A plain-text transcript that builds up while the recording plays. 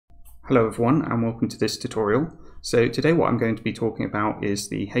Hello everyone and welcome to this tutorial. So today what I'm going to be talking about is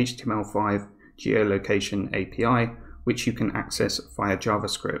the HTML5 Geolocation API, which you can access via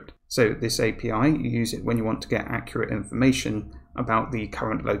JavaScript. So this API, you use it when you want to get accurate information about the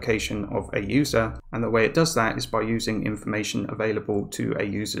current location of a user, and the way it does that is by using information available to a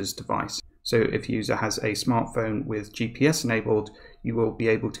user's device. So if a user has a smartphone with GPS enabled, you will be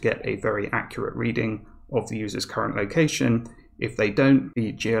able to get a very accurate reading of the user's current location. If they don't,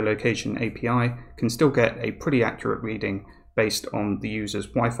 the Geolocation API can still get a pretty accurate reading based on the user's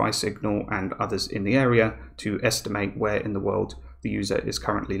Wi-Fi signal and others in the area to estimate where in the world the user is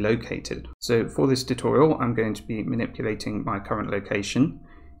currently located. So for this tutorial, I'm going to be manipulating my current location.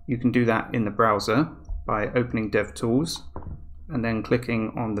 You can do that in the browser by opening DevTools and then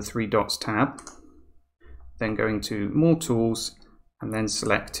clicking on the three dots tab, then going to More Tools and then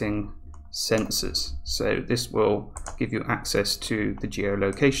selecting Sensors. So this will give you access to the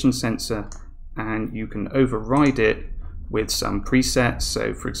geolocation sensor, and you can override it with some presets.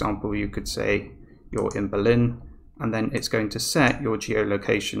 So for example, you could say you're in Berlin, and then it's going to set your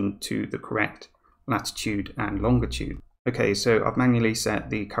geolocation to the correct latitude and longitude. Okay, so I've manually set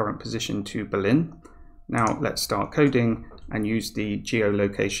the current position to Berlin. Now let's start coding and use the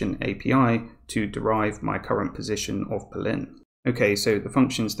Geolocation API to derive my current position of Berlin. Okay, so the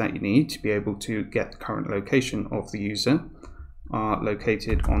functions that you need to be able to get the current location of the user are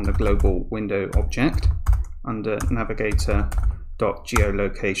located on the global window object under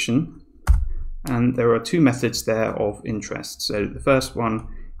navigator.geolocation. And there are two methods there of interest. So the first one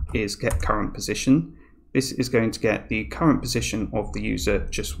is get current position. This is going to get the current position of the user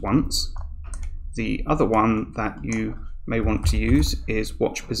just once. The other one that you may want to use is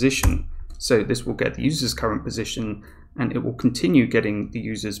watch position. So this will get the user's current position, and it will continue getting the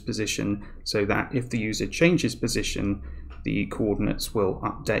user's position so that if the user changes position, the coordinates will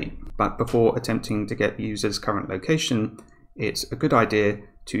update. But before attempting to get the user's current location, it's a good idea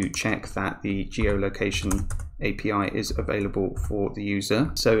to check that the Geolocation API is available for the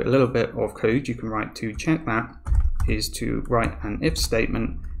user. So a little bit of code you can write to check that is to write an if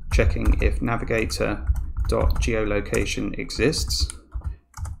statement checking if navigator.geolocation exists.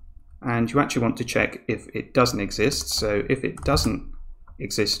 And you actually want to check if it doesn't exist. So if it doesn't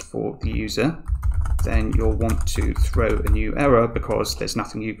exist for the user, then you'll want to throw a new error because there's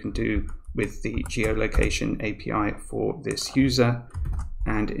nothing you can do with the Geolocation API for this user.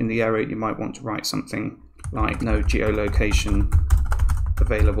 And in the error, you might want to write something like no geolocation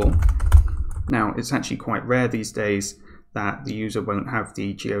available. Now, it's actually quite rare these days that the user won't have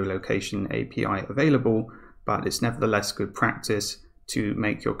the Geolocation API available, but it's nevertheless good practice to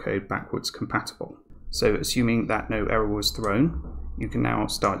make your code backwards compatible. So assuming that no error was thrown, you can now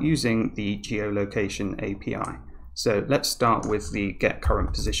start using the Geolocation API. So let's start with the get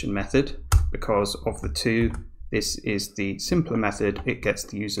current position method, because of the two, this is the simpler method. It gets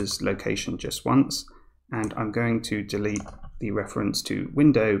the user's location just once, and I'm going to delete the reference to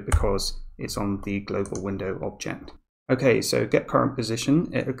window because it's on the global window object. Okay, so get current position,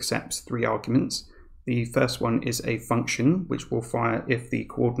 it accepts three arguments. The first one is a function which will fire if the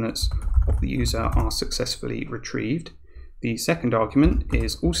coordinates of the user are successfully retrieved. The second argument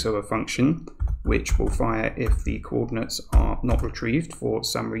is also a function which will fire if the coordinates are not retrieved for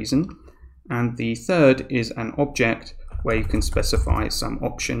some reason. And the third is an object where you can specify some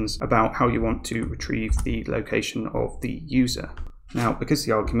options about how you want to retrieve the location of the user. Now, because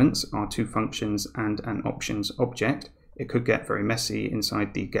the arguments are two functions and an options object, it could get very messy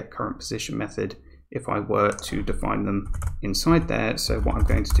inside the get current position method if I were to define them inside there. So what I'm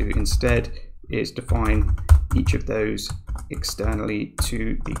going to do instead is define each of those externally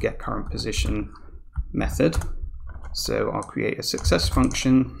to the get current position method. So I'll create a success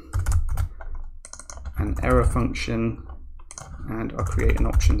function, an error function, and I'll create an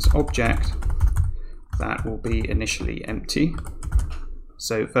options object that will be initially empty.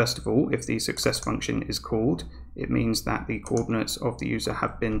 So first of all, if the success function is called, it means that the coordinates of the user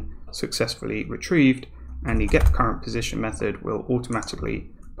have been successfully retrieved, and the get current position method will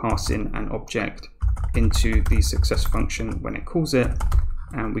automatically pass in an object into the success function when it calls it.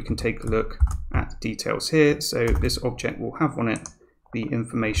 And we can take a look at the details here. So this object will have on it the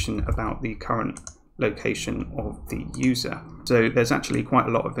information about the current location of the user. So there's actually quite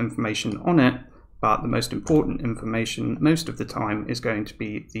a lot of information on it, but the most important information most of the time is going to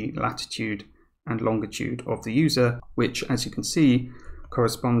be the latitude and longitude of the user, which, as you can see,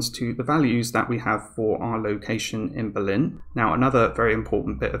 corresponds to the values that we have for our location in Berlin. Now, another very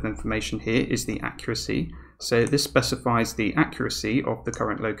important bit of information here is the accuracy. So this specifies the accuracy of the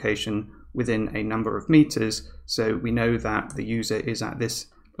current location within a number of meters. So we know that the user is at this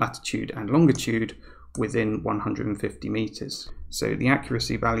latitude and longitude within 150 meters. So the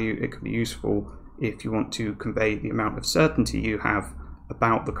accuracy value, it can be useful if you want to convey the amount of certainty you have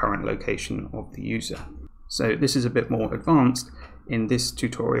about the current location of the user. So this is a bit more advanced. In this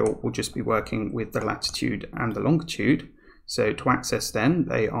tutorial, we'll just be working with the latitude and the longitude. So to access them,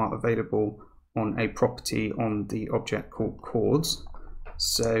 they are available on a property on the object called chords.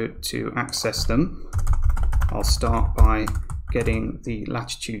 So to access them, I'll start by getting the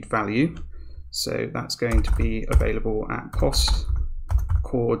latitude value. So that's going to be available at post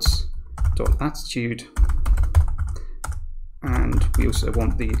chords.latitude, and we also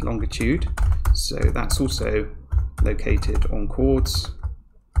want the longitude, so that's also located on chords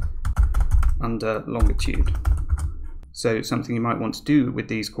under longitude. So something you might want to do with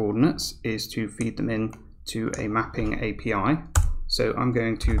these coordinates is to feed them in to a mapping API. So I'm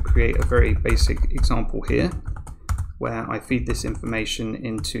going to create a very basic example here where I feed this information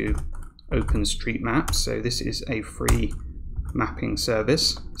into OpenStreetMap. So this is a free mapping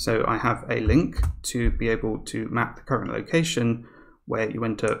service. So I have a link to be able to map the current location where you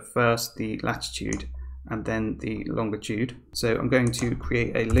enter first the latitude and then the longitude. So I'm going to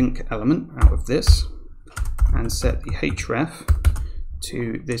create a link element out of this and set the href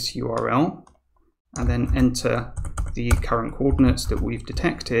to this URL and then enter the current coordinates that we've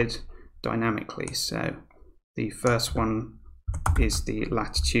detected dynamically. So the first one is the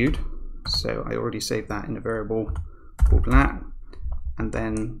latitude. So I already saved that in a variable called lat, and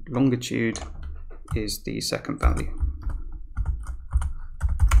then longitude is the second value.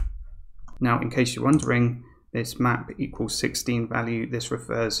 Now, in case you're wondering, this map equals 16 value, this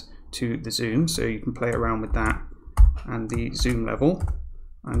refers to the zoom, so you can play around with that. And the zoom level,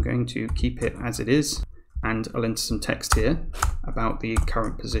 I'm going to keep it as it is, and I'll enter some text here about the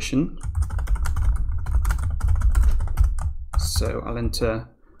current position. So I'll enter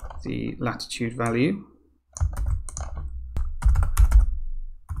the latitude value,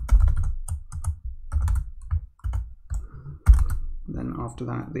 then after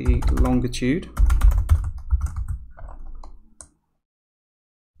that the longitude,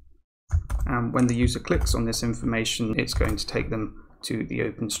 and when the user clicks on this information, it's going to take them to the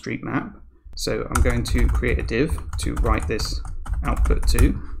OpenStreetMap. So I'm going to create a div to write this output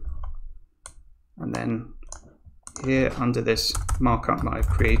to, and then here under this markup that I've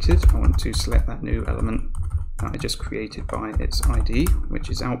created, I want to select that new element that I just created by its ID, which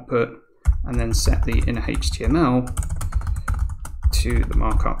is output, and then set the inner HTML to the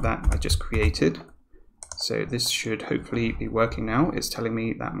markup that I just created. So this should hopefully be working now. It's telling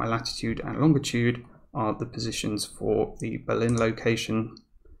me that my latitude and longitude are the positions for the Berlin location.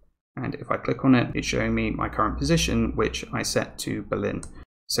 And if I click on it, it's showing me my current position, which I set to Berlin.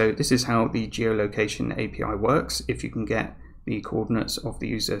 So this is how the Geolocation API works if you can get the coordinates of the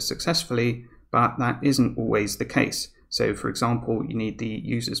user successfully, but that isn't always the case. So for example, you need the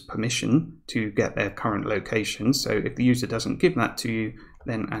user's permission to get their current location. So if the user doesn't give that to you,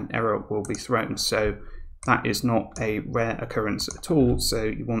 then an error will be thrown. So that is not a rare occurrence at all. So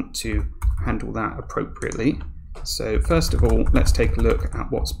you want to handle that appropriately. So first of all, let's take a look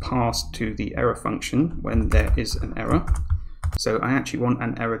at what's passed to the error function when there is an error. So I actually want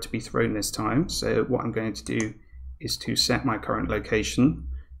an error to be thrown this time. So what I'm going to do is to set my current location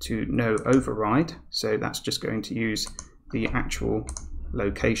to no override. So that's just going to use the actual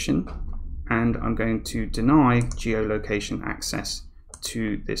location. And I'm going to deny geolocation access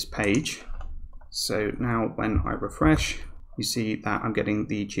to this page. So now when I refresh, you see that I'm getting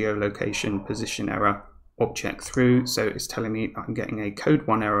the geolocation position error object through. So it's telling me that I'm getting a code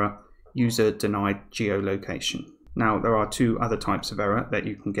 1 error, user denied geolocation. Now there are two other types of error that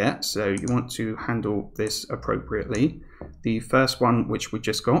you can get, so you want to handle this appropriately. The first one, which we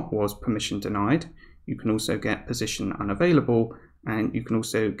just got, was permission denied. You can also get position unavailable, and you can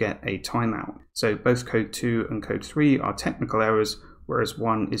also get a timeout. So both code 2 and code 3 are technical errors, whereas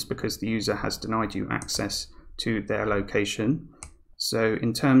 1 is because the user has denied you access to their location. So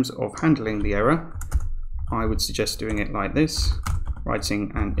in terms of handling the error, I would suggest doing it like this,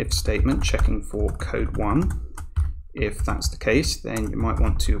 writing an if statement checking for code 1. If that's the case, then you might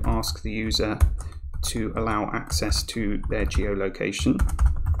want to ask the user to allow access to their geolocation.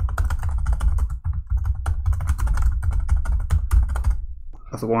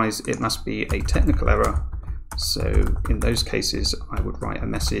 Otherwise, it must be a technical error. So in those cases, I would write a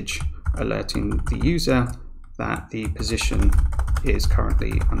message alerting the user that the position is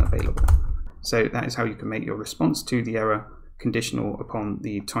currently unavailable. So that is how you can make your response to the error conditional upon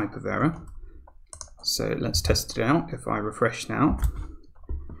the type of error. So let's test it out. If I refresh now,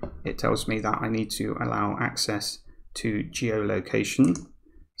 it tells me that I need to allow access to geolocation.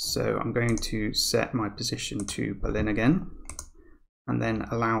 So I'm going to set my position to Berlin again, and then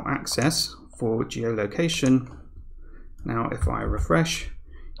allow access for geolocation. Now if I refresh,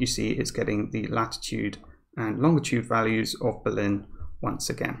 you see it's getting the latitude and longitude values of Berlin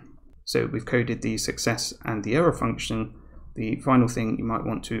once again. So we've coded the success and the error function. The final thing you might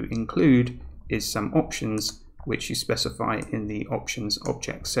want to include is some options which you specify in the options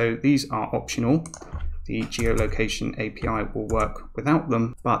object. So these are optional. The Geolocation API will work without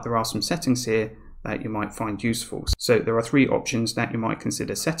them, but there are some settings here that you might find useful. So there are 3 options that you might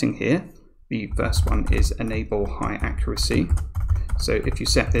consider setting here. The first one is enable high accuracy. So if you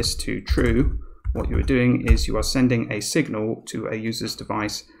set this to true, what you are doing is you are sending a signal to a user's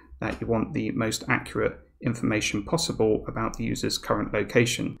device that you want the most accurate information possible about the user's current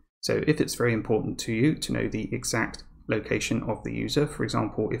location. So if it's very important to you to know the exact location of the user, for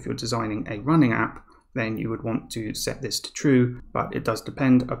example, if you're designing a running app, then you would want to set this to true, but it does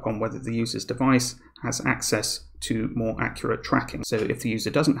depend upon whether the user's device has access to more accurate tracking. So if the user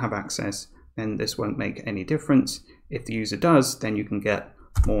doesn't have access, then this won't make any difference. If the user does, then you can get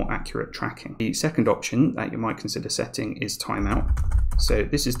more accurate tracking. The second option that you might consider setting is timeout. So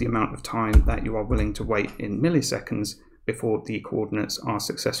this is the amount of time that you are willing to wait in milliseconds before the coordinates are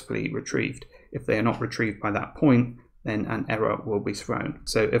successfully retrieved. If they are not retrieved by that point, then an error will be thrown.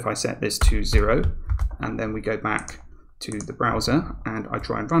 So if I set this to 0, and then we go back to the browser and I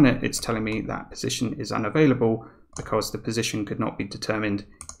try and run it, it's telling me that position is unavailable because the position could not be determined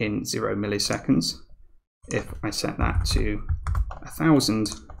in 0 milliseconds. If I set that to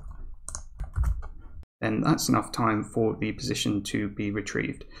 1000, then that's enough time for the position to be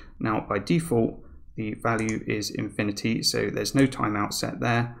retrieved. Now by default, the value is infinity, so there's no timeout set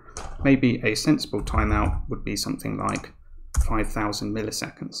there. Maybe a sensible timeout would be something like 5000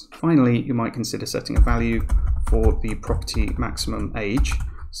 milliseconds. Finally, you might consider setting a value for the property maximum age.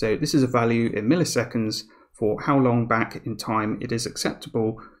 So this is a value in milliseconds for how long back in time it is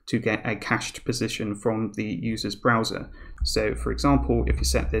acceptable to get a cached position from the user's browser. So for example, if you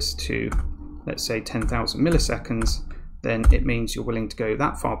set this to, let's say 10,000 milliseconds, then it means you're willing to go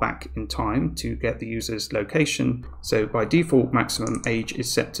that far back in time to get the user's location. So by default, maximum age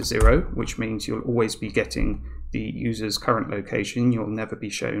is set to 0, which means you'll always be getting the user's current location. You'll never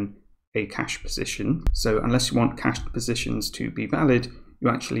be shown a cached position. So unless you want cached positions to be valid, you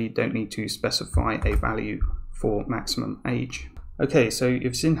actually don't need to specify a value for maximum age. Okay, so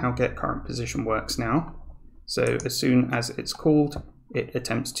you've seen how get current position works now. So as soon as it's called, it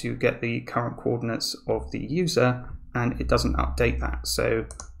attempts to get the current coordinates of the user, and it doesn't update that. So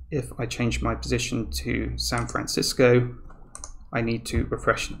if I change my position to San Francisco, I need to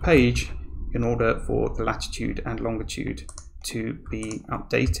refresh the page in order for the latitude and longitude to be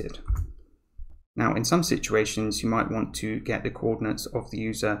updated. Now in some situations you might want to get the coordinates of the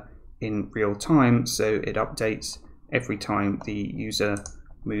user in real time, so it updates every time the user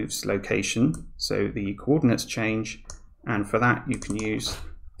moves location, so the coordinates change, and for that you can use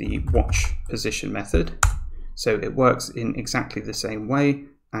the watch position method. So it works in exactly the same way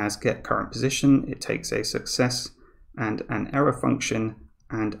as get current position. It takes a success and an error function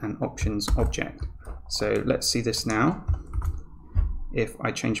and an options object. So let's see this now. If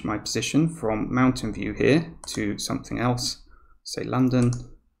I change my position from mountain view here to something else, say London,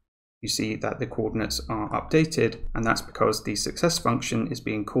 you see that the coordinates are updated, and that's because the success function is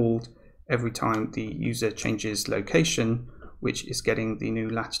being called every time the user changes location, which is getting the new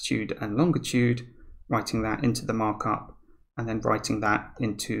latitude and longitude, writing that into the markup, and then writing that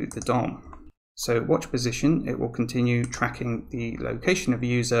into the DOM. So watch position, it will continue tracking the location of a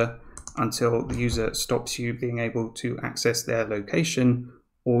user until the user stops you being able to access their location,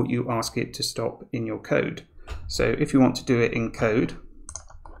 or you ask it to stop in your code. So if you want to do it in code,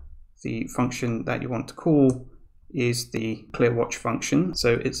 the function that you want to call is the clearWatch function.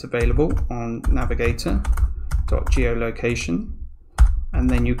 So it's available on navigator.geolocation, and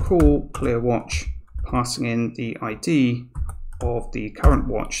then you call clearWatch passing in the ID of the current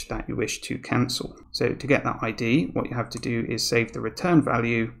watch that you wish to cancel. So to get that ID, what you have to do is save the return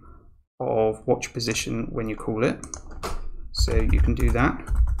value of watch position when you call it. So you can do that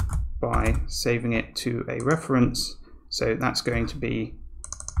by saving it to a reference. So that's going to be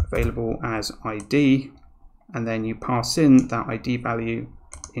available as ID, and then you pass in that ID value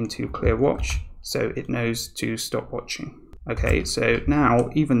into clearWatch so it knows to stop watching. Okay, so now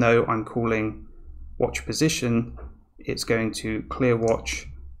even though I'm calling watch position, it's going to clearWatch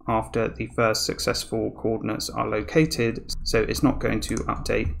after the first successful coordinates are located, so it's not going to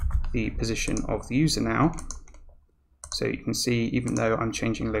update the position of the user now. So you can see even though I'm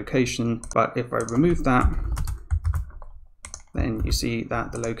changing location, but if I remove that then you see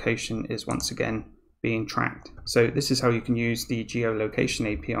that the location is once again being tracked. So this is how you can use the Geolocation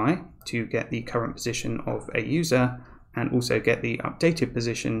API to get the current position of a user and also get the updated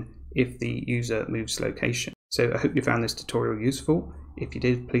position if the user moves location. So I hope you found this tutorial useful. If you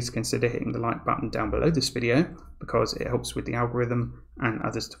did, please consider hitting the like button down below this video because it helps with the algorithm and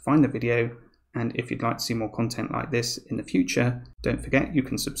others to find the video. And if you'd like to see more content like this in the future, don't forget you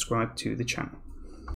can subscribe to the channel.